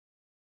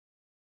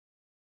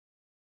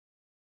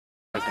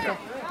Okay.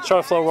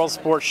 Flowe World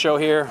Sports Show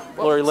here.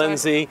 Lori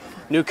Lindsey,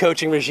 new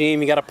coaching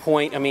regime. You got a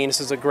point. I mean, this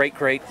is a great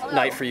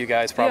night for you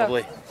guys,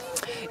 probably.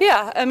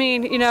 Yeah, I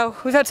mean, you know,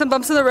 we've had some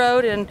bumps in the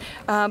road, and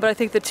but I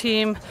think the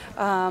team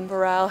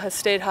morale has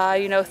stayed high,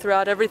 you know,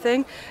 throughout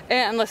everything.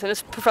 And listen,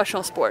 it's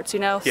professional sports, you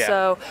know,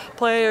 so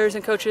players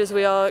and coaches,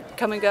 we all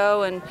come and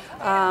go, and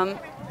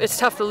it's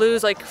tough to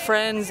lose like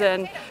friends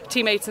and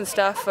teammates and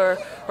stuff, or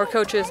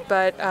coaches,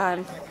 but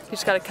you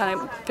just got to kind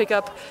of pick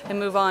up and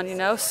move on, you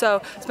know. So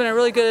it's been a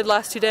really good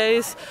last 2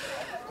 days.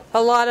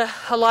 A lot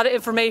of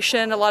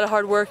information, a lot of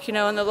hard work, you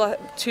know, in the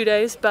 2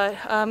 days, but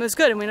it was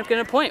good, and we ended up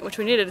getting a point, which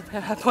we needed.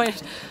 A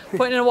point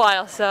in a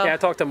while. So yeah, I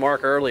talked to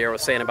Mark earlier.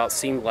 Was saying about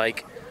seemed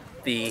like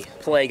the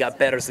play got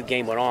better as the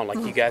game went on. Like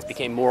you guys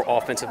became more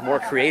offensive,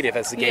 more creative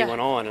as the game went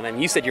on. And then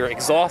you said you were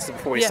exhausted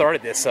before you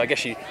started this, so I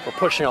guess you were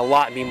pushing a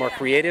lot and being more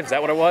creative. Is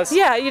that what it was?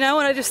 Yeah, you know,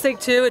 and I just think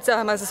too, it's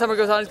as the summer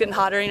goes on, it's getting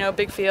hotter. You know,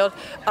 big field.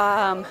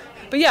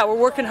 But yeah, we're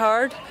working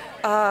hard.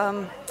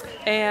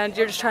 And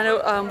you're just trying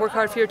to work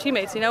hard for your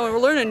teammates, you know, and we're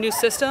learning a new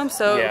system,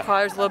 so it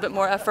requires a little bit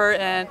more effort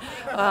and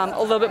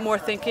a little bit more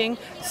thinking.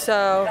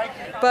 So,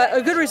 but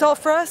a good result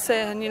for us,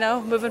 and you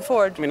know, moving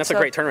forward. I mean, that's a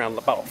great turnaround.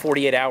 About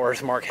 48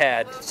 hours Mark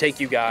had to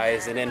take you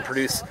guys and then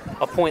produce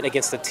a point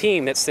against a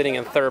team that's sitting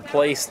in third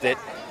place that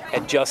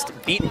had just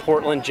beaten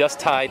Portland, just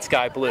tied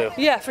Sky Blue.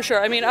 Yeah, for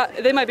sure. I mean,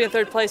 they might be in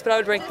third place, but I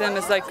would rank them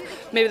as like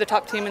maybe the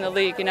top team in the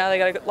league. You know, they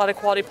got a lot of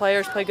quality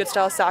players, play good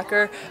style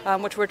soccer,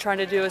 which we're trying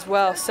to do as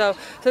well. So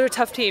they're a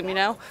tough team, you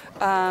know.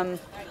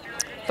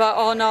 But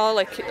all in all,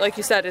 like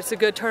you said, it's a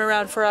good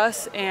turnaround for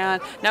us,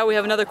 and now we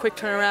have another quick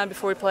turnaround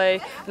before we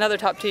play another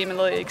top team in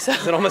the league. So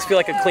does it almost feel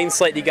like a clean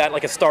slate? You got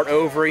like a start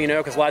over, you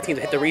know, because a lot of teams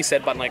hit the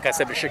reset button, like I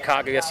said with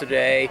Chicago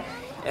yesterday.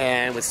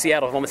 And with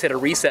Seattle, almost hit a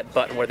reset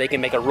button where they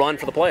can make a run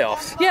for the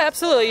playoffs. Yeah,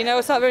 absolutely. You know,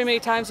 it's not very many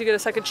times you get a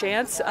second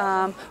chance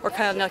or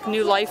kind of like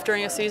new life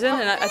during a season,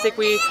 and I think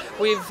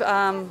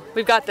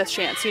we've got this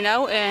chance, you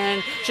know,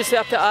 and it's just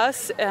up to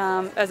us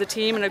as a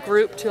team and a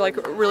group to like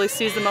really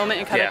seize the moment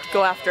and kind of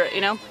go after it,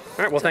 you know. All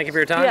right. Well, thank you for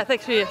your time. Yeah,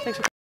 thanks for you. Thanks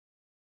for